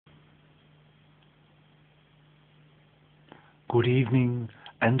Good evening,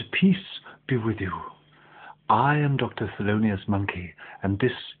 and peace be with you. I am Dr. Thelonious Monkey, and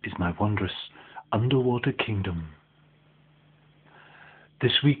this is my wondrous underwater kingdom.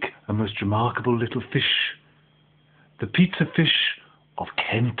 This week, a most remarkable little fish, the pizza fish of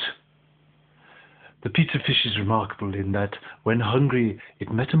Kent. The pizza fish is remarkable in that, when hungry, it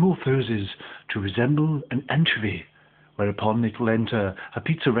metamorphoses to resemble an anchovy, whereupon it will enter a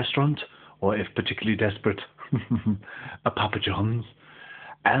pizza restaurant, or if particularly desperate, a Papa John's,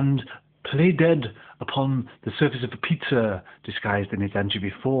 and play dead upon the surface of a pizza disguised in its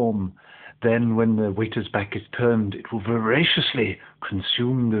anchovy form. Then, when the waiter's back is turned, it will voraciously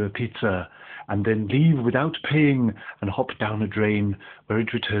consume the pizza, and then leave without paying and hop down a drain, where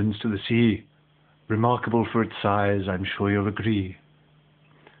it returns to the sea. Remarkable for its size, I'm sure you'll agree.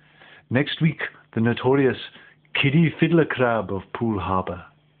 Next week, the notorious kiddie fiddler crab of Poole Harbour.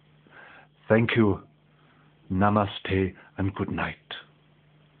 Thank you. Namaste and good night.